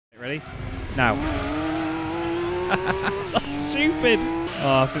Ready? Now. That's stupid.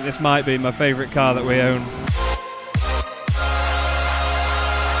 Oh, I think this might be my favourite car that we own.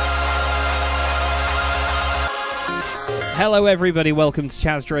 Hello everybody, welcome to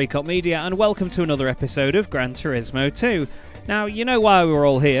Chaz Draycott Media and welcome to another episode of Gran Turismo 2. Now, you know why we're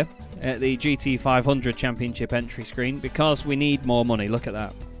all here at the GT 500 Championship entry screen? Because we need more money. Look at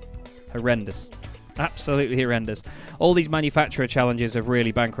that. Horrendous. Absolutely horrendous. All these manufacturer challenges have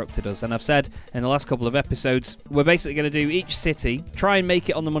really bankrupted us, and I've said in the last couple of episodes, we're basically going to do each city, try and make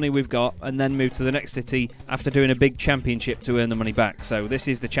it on the money we've got, and then move to the next city after doing a big championship to earn the money back. So this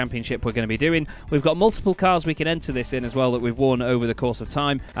is the championship we're going to be doing. We've got multiple cars we can enter this in as well that we've won over the course of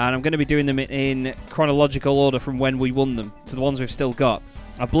time, and I'm going to be doing them in chronological order from when we won them to the ones we've still got.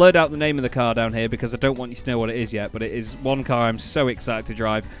 I've blurred out the name of the car down here because I don't want you to know what it is yet, but it is one car I'm so excited to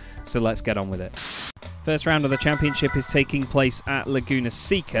drive, so let's get on with it. First round of the championship is taking place at Laguna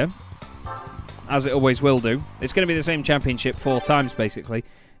Seca, as it always will do. It's going to be the same championship 4 times, basically,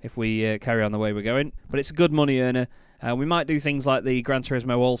 if we carry on the way we're going. But it's a good money earner. We might do things like the Gran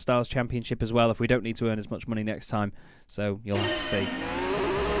Turismo All-Stars Championship as well if we don't need to earn as much money next time. So you'll have to see.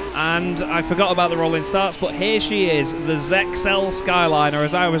 And I forgot about the rolling starts, but here she is, the Zexel Skyline, or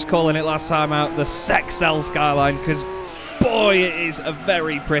as I was calling it last time out, the Sexel Skyline, because boy, it is a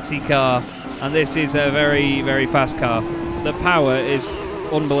very pretty car. And this is a very, very fast car. The power is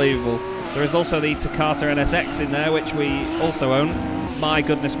unbelievable. There is also the Takata NSX in there, which we also own. My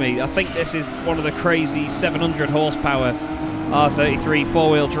goodness me, I think this is one of the crazy 700 horsepower R33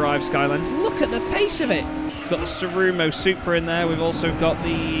 four-wheel drive Skylines. Look at the pace of it. We've got the Tsurumo Supra in there. We've also got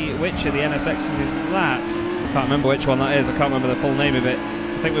the, which of the NSXs is that? Can't remember which one that is. I can't remember the full name of it.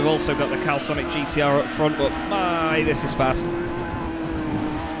 I think we've also got the Calsonic GTR up front, but my, this is fast.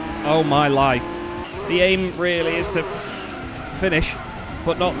 Oh my life. The aim really is to finish,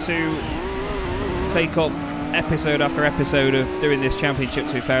 but not to take up episode after episode of doing this championship,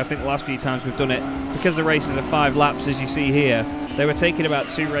 to be fair. I think the last few times we've done it, because the races are 5 laps, as you see here, they were taking about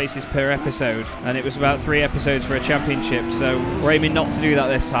 2 races per episode, and it was about 3 episodes for a championship, so we're aiming not to do that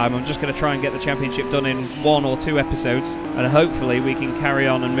this time. I'm just going to try and get the championship done in 1 or 2 episodes, and hopefully we can carry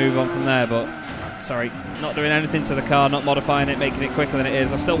on and move on from there, but sorry, not doing anything to the car, not modifying it, making it quicker than it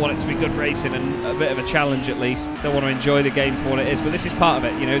is. I still want it to be good racing and a bit of a challenge at least. Still want to enjoy the game for what it is, but this is part of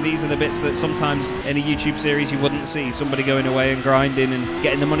it. You know, these are the bits that sometimes in a YouTube series you wouldn't see. Somebody going away and grinding and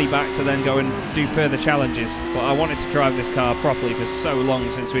getting the money back to then go and do further challenges. But I wanted to drive this car properly for so long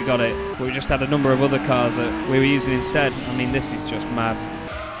since we got it. But we just had a number of other cars that we were using instead. I mean, this is just mad.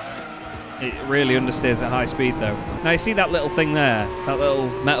 It really understeers at high speed though. Now you see that little thing there, that little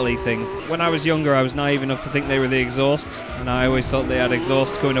metal-y thing. When I was younger I was naive enough to think they were the exhausts, and I always thought they had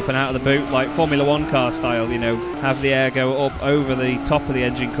exhaust coming up and out of the boot, like Formula 1 car style, you know, have the air go up over the top of the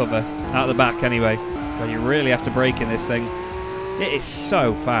engine cover, out the back anyway. But you really have to brake in this thing. It is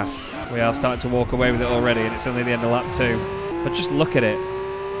so fast. We are starting to walk away with it already, and it's only the end of lap 2. But just look at it.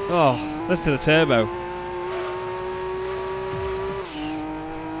 Oh, listen to the turbo.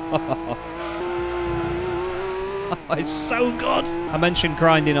 It's so good. I mentioned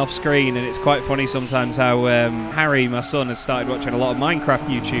grinding off screen, and it's quite funny sometimes how Harry, my son, has started watching a lot of Minecraft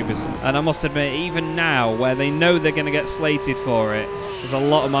YouTubers, and I must admit, even now, where they know they're going to get slated for it, there's a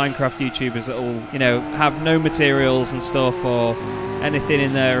lot of Minecraft YouTubers that will, you know, have no materials and stuff or anything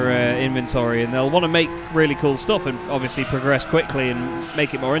in their inventory, and they'll want to make really cool stuff and obviously progress quickly and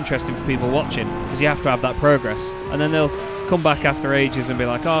make it more interesting for people watching, because you have to have that progress. And then they'll come back after ages and be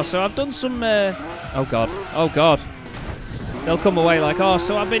like, oh, so I've done some oh god, they'll come away like, oh,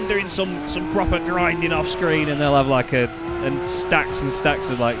 so I've been doing some proper grinding off screen, and they'll have like and stacks and stacks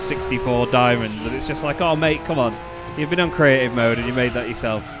of like 64 diamonds, and it's just like, oh mate, come on, you've been on creative mode and you made that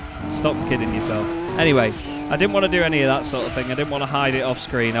yourself, stop kidding yourself. Anyway, I didn't want to do any of that sort of thing. I didn't want to hide it off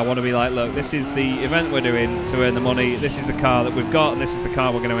screen. I want to be like, look, this is the event we're doing to earn the money, this is the car that we've got, and this is the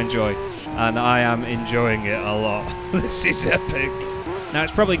car we're going to enjoy. And I am enjoying it a lot. This is epic. Now,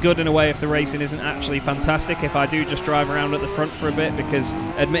 it's probably good in a way if the racing isn't actually fantastic, if I do just drive around at the front for a bit, because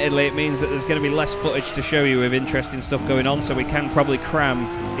admittedly it means that there's going to be less footage to show you with interesting stuff going on, so we can probably cram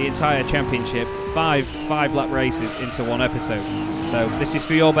the entire championship, 5 lap races, into 1 episode. So this is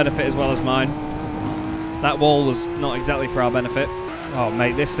for your benefit as well as mine. That wall was not exactly for our benefit. Oh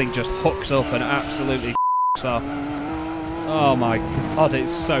mate, this thing just hooks up and absolutely hooks off. Oh my god,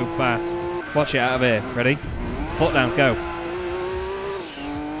 it's so fast. Watch it out of here. Ready? Foot down, go.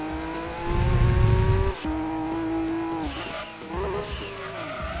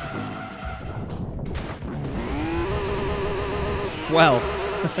 Well,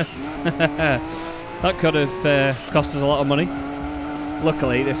 that could have cost us a lot of money.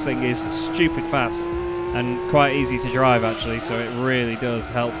 Luckily, this thing is stupid fast and quite easy to drive, actually, so it really does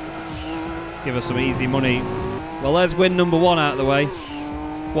help give us some easy money. Well, there's win number 1 out of the way.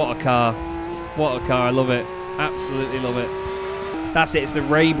 What a car. What a car. I love it. Absolutely love it. That's it. It's the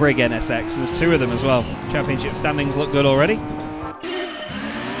Ray Brig NSX, and there's 2 of them as well. Championship standings look good already.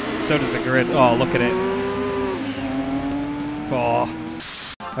 So does the grid. Oh, look at it. Oh.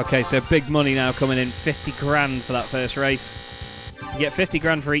 Okay, so big money now coming in. 50 grand for that first race. You get 50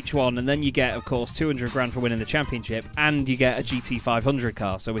 grand for each one, and then you get, of course, 200 grand for winning the championship, and you get a GT500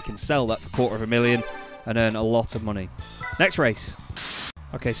 car, so we can sell that for $250,000 and earn a lot of money. Next race.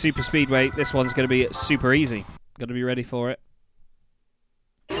 Okay, super speedway. This one's going to be super easy. Got to be ready for it.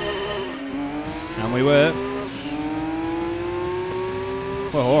 And we were.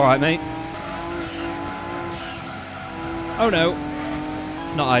 Well, alright, mate. Oh no.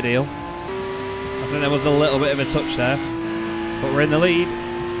 Not ideal. I think there was a little bit of a touch there. But we're in the lead.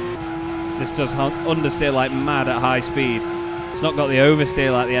 This does understeer like mad at high speed. It's not got the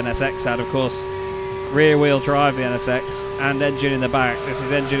oversteer like the NSX had, of course. Rear wheel drive, the NSX, and engine in the back. This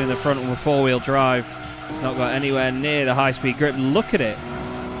is engine in the front with 4-wheel drive. It's not got anywhere near the high speed grip. Look at it.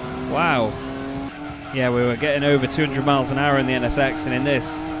 Wow. Yeah, we were getting over 200 miles an hour in the NSX, and in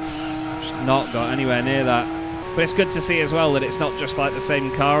this, just not got anywhere near that. But it's good to see as well that it's not just like the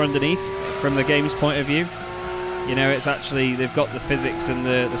same car underneath from the game's point of view. You know, it's actually, they've got the physics and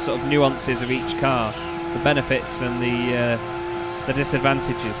the sort of nuances of each car, the benefits and the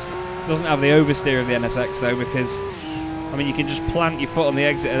disadvantages. It doesn't have the oversteer of the NSX though, because, I mean, you can just plant your foot on the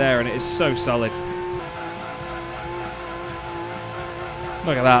exit there and it is so solid.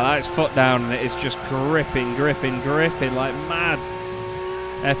 Look at that, that's foot down and it is just gripping like mad.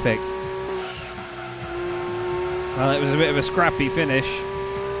 Epic. Well, it was a bit of a scrappy finish,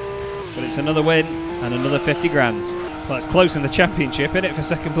 but it's another win and another 50 grand. Well, it's close in the championship, isn't it, for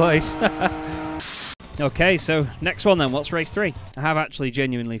second place? Okay, so next one then, what's race 3? I have actually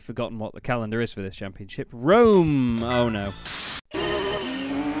genuinely forgotten what the calendar is for this championship. Rome! Oh no.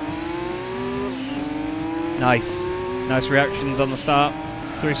 Nice. Nice reactions on the start.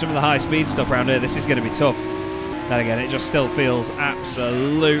 Through some of the high speed stuff around here. This is going to be tough. Then again, it just still feels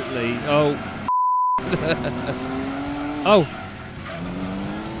absolutely... Oh. Oh.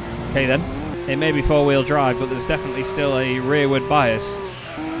 Okay then. It may be 4-wheel drive, but there's definitely still a rearward bias.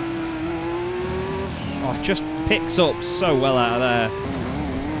 Oh, it just picks up so well out of there.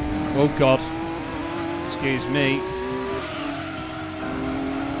 Oh god. Excuse me.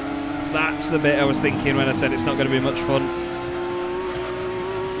 That's the bit I was thinking when I said it's not going to be much fun.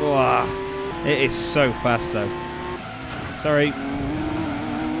 Wow. It is so fast though. Sorry.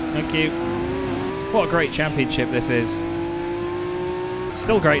 Thank you. What a great championship this is.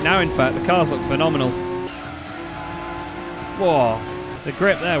 Still great now, in fact. The cars look phenomenal. Whoa. The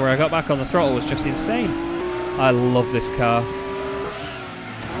grip there where I got back on the throttle was just insane. I love this car.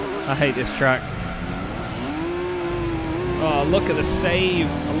 I hate this track. Oh, look at the save.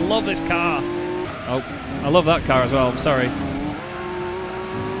 I love this car. Oh, I love that car as well. I'm sorry.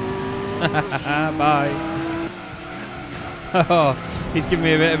 Bye. Oh, he's giving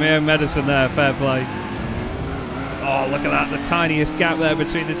me a bit of my own medicine there. Fair play. Oh, look at that. The tiniest gap there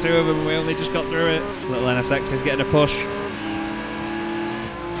between the two of them. We only just got through it. Little NSX is getting a push.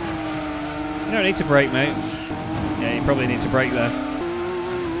 You don't need to brake, mate. Yeah, you probably need to brake there.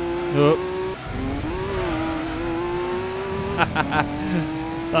 Oh.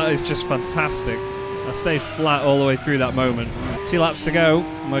 That is just fantastic. I stayed flat all the way through that moment. 2 laps to go,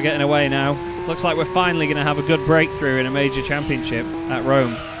 and we're getting away now. Looks like we're finally going to have a good breakthrough in a major championship at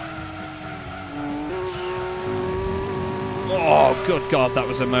Rome. Oh, good God, that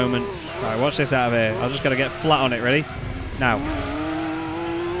was a moment. All right, watch this out of here. I've just got to get flat on it, ready? Now.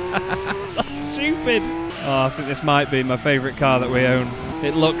 That's stupid. Oh, I think this might be my favourite car that we own.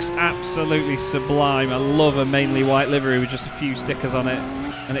 It looks absolutely sublime. I love a mainly white livery with just a few stickers on it.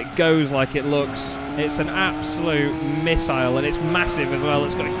 And it goes like it looks. It's an absolute missile, and it's massive as well.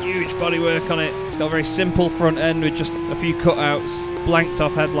 It's got a huge bodywork on it. It's got a very simple front end with just a few cutouts, blanked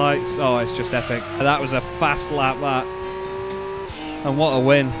off headlights. Oh, it's just epic. That was a fast lap, that. And what a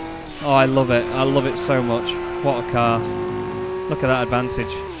win. Oh, I love it. I love it so much. What a car. Look at that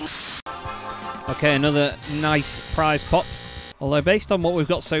advantage. Okay, another nice prize pot. Although based on what we've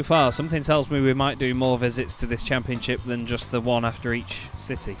got so far, something tells me we might do more visits to this championship than just the one after each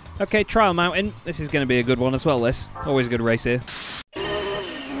city. Okay, Trial Mountain. This is going to be a good one as well, this. Always a good race here.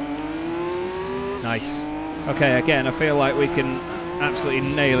 Nice. Okay, again, I feel like we can absolutely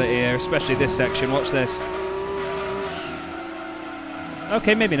nail it here, especially this section. Watch this.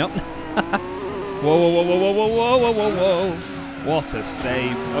 Okay, maybe not. Whoa, whoa, whoa, whoa, whoa, whoa, whoa, whoa, whoa. What a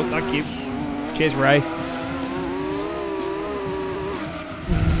save. Oh, thank you. Cheers, Ray.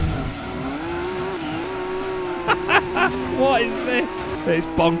 What is this? It's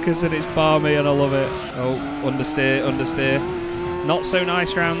bonkers and it's balmy and I love it. Oh, understeer, understeer. Not so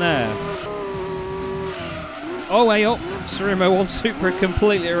nice round there. Oh, way up. Surimo wants Supra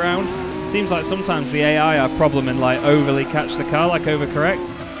completely around. Seems like sometimes the AI have problem in like overly catch the car, like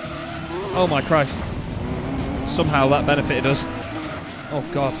overcorrect. Oh my Christ. Somehow that benefited us. Oh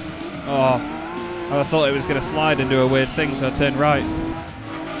God. Oh. I thought it was going to slide and do a weird thing, so I turned right.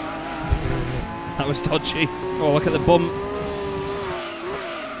 That was dodgy. Oh, look at the bump.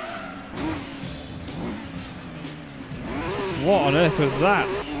 What on earth was that?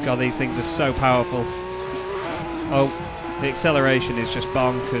 God, these things are so powerful. Oh, the acceleration is just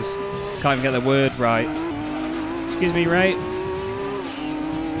bonkers. Can't even get the word right. Excuse me, Ray.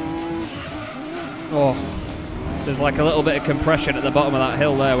 Oh, there's like a little bit of compression at the bottom of that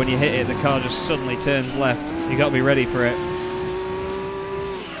hill there. When you hit it, the car just suddenly turns left. You got to be ready for it.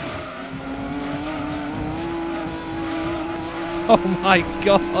 Oh my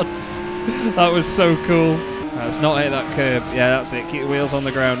God, that was so cool. Let's not hit that curb. Yeah, that's it. Keep the wheels on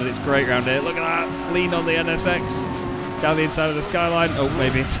the ground, and it's great round here. Look at that. Lean on the NSX. Down the inside of the skyline. Oh,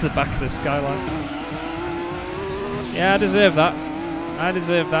 maybe into the back of the skyline. Yeah, I deserve that. I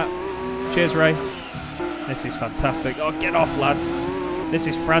deserve that. Cheers, Ray. This is fantastic. Oh, get off, lad. This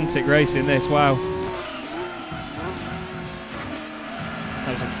is frantic racing, this. Wow.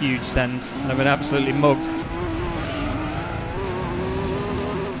 That was a huge send. I've been absolutely mugged.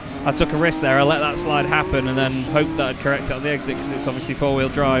 I took a risk there. I let that slide happen and then hoped that I'd correct it on the exit because it's obviously four-wheel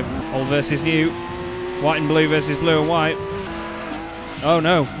drive. Old versus new. White and blue versus blue and white. Oh,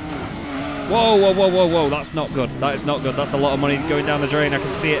 no. Whoa, whoa, whoa, whoa, whoa. That's not good. That is not good. That's a lot of money going down the drain. I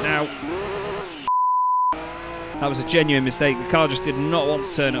can see it now. That was a genuine mistake. The car just did not want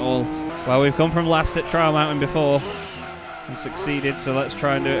to turn at all. Well, we've come from last at Trial Mountain before and succeeded, so let's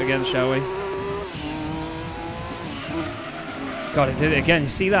try and do it again, shall we? God, it did it again. You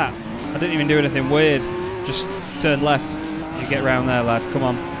see that? I didn't even do anything weird. Just turn left. You get round there, lad. Come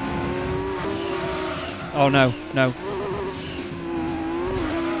on. Oh, no. No.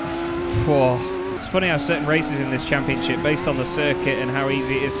 Whoa. It's funny how certain races in this championship, based on the circuit and how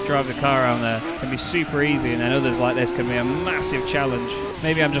easy it is to drive the car around there, can be super easy, and then others like this can be a massive challenge.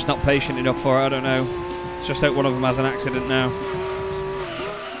 Maybe I'm just not patient enough for it. I don't know. Let's just hope one of them has an accident now.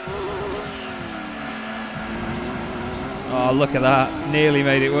 Oh, look at that. Nearly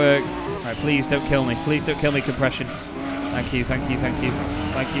made it work. Right, please don't kill me. Please don't kill me, compression. Thank you, thank you, thank you.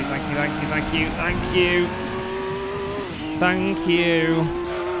 Thank you, thank you, thank you, thank you, thank you. Thank you.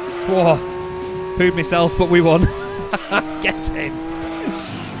 Whoa. Pooed myself, but we won. Get in.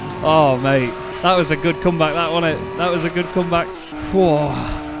 Oh, mate. That was a good comeback, that wasn't it? That was a good comeback. Whoa.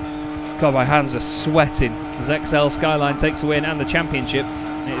 God, my hands are sweating. As XL Skyline takes a win and the championship.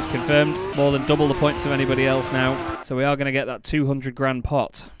 It is confirmed, more than double the points of anybody else now. So we are going to get that 200 grand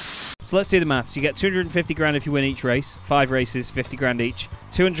pot. So let's do the maths. You get 250 grand if you win each race. 5 races, 50 grand each.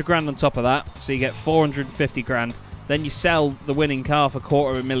 200 grand on top of that, so you get 450 grand. Then you sell the winning car for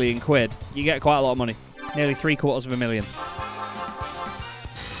 £250,000 quid. You get quite a lot of money. Nearly £750,000.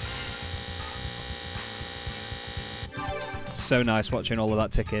 So nice watching all of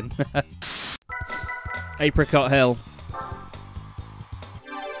that tick in. Apricot Hill.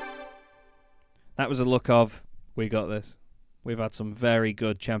 That was a look of, we got this. We've had some very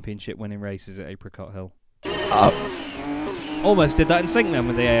good championship winning races at Apricot Hill. Almost did that in sync then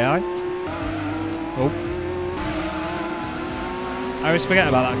with the AI. Oh. I always forget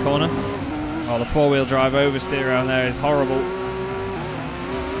about that corner. Oh, the four-wheel drive oversteer around there is horrible.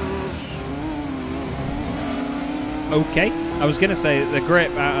 Okay. I was going to say that the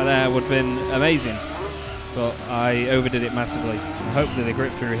grip out of there would have been amazing, but I overdid it massively. And hopefully the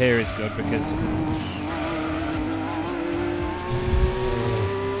grip through here is good because...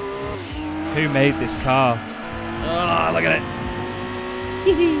 Who made this car? Oh, look at it.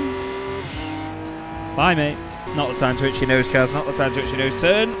 Bye, mate. Not the time to itch your nose, Chaz. Not the time to itch your nose.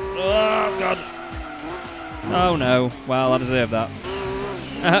 Turn. Oh, God. Oh, no. Well, I deserve that.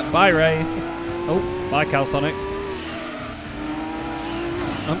 Bye, Ray. Oh, bye, Calsonic.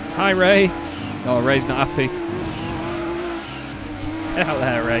 Oh, hi, Ray. Oh, Ray's not happy. Get out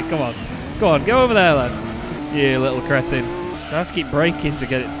there, Ray. Come on. Go on. Go over there, lad. You little cretin. I have to keep braking to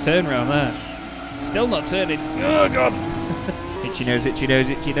get it to turn around there. Still not turning. Oh, God. Itchy nose, itchy nose,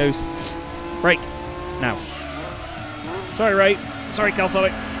 itchy nose. Brake. Now. Sorry, Ray. Sorry,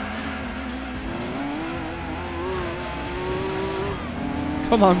 Calsonic.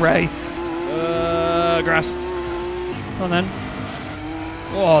 Come on, Ray. Grass. Come on, then.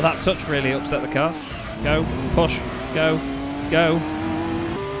 Oh, that touch really upset the car. Go, push, go, go.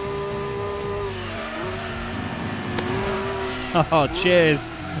 Oh, cheers.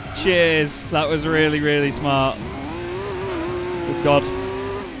 Cheers. That was really, really smart. Good God.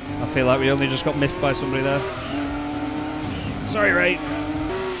 I feel like we only just got missed by somebody there. Sorry, Ray.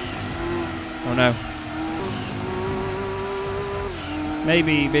 Oh, no.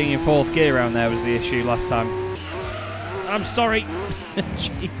 Maybe being in 4th gear around there was the issue last time. I'm sorry.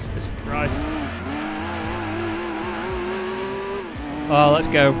 Jesus Christ. Oh, let's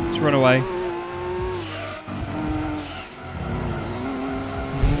go. Let's run away.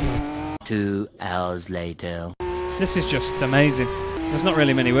 2 hours later. This is just amazing. There's not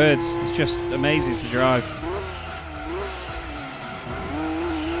really many words. It's just amazing to drive.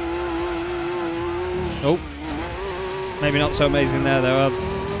 Oh. Maybe not so amazing there, though. I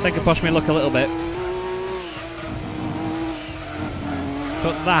think I pushed my luck a little bit.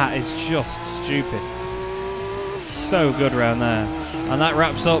 But that is just stupid. So good around there. And that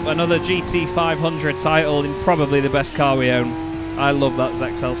wraps up another GT500 title in probably the best car we own. I love that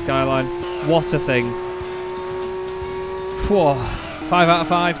ZXL Skyline. What a thing. Whoa. 5 out of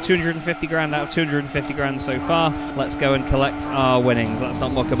 5, 250 grand out of 250 grand so far. Let's go and collect our winnings. Let's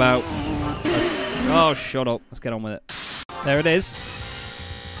not muck about. Oh, shut up. Let's get on with it. There it is.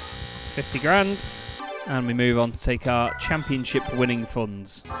 50 grand. And we move on to take our championship winning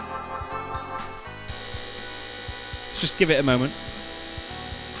funds. Let's just give it a moment.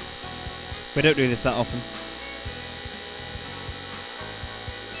 We don't do this that often.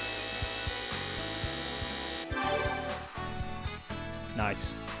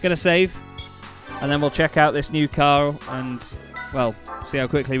 Nice. Gonna save, and then we'll check out this new car and, well, see how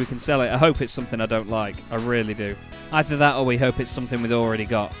quickly we can sell it. I hope it's something I don't like. I really do. Either that or we hope it's something we've already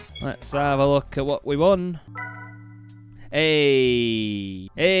got. Let's have a look at what we won. Hey!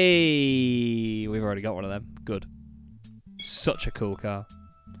 Hey! We've already got one of them. Good. Such a cool car.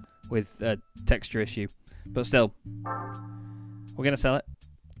 With a texture issue. But still. We're going to sell it.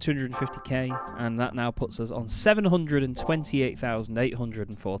 250k, and that now puts us on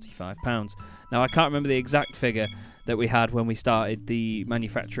 £728,845. Now, I can't remember the exact figure that we had when we started the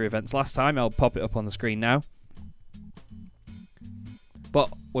manufacturer events last time. I'll pop it up on the screen now.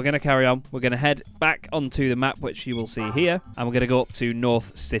 But we're going to carry on. We're going to head back onto the map, which you will see here, and we're going to go up to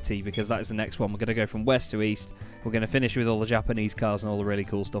North City, because that is the next one. We're going to go from west to east. We're going to finish with all the Japanese cars and all the really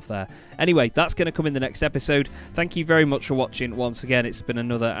cool stuff there. Anyway, that's going to come in the next episode. Thank you very much for watching once again. It's been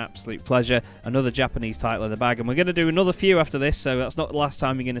another absolute pleasure. Another Japanese title in the bag, and we're going to do another few after this, so that's not the last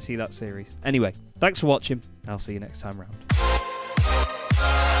time you're going to see that series. Anyway, thanks for watching. I'll see you next time round.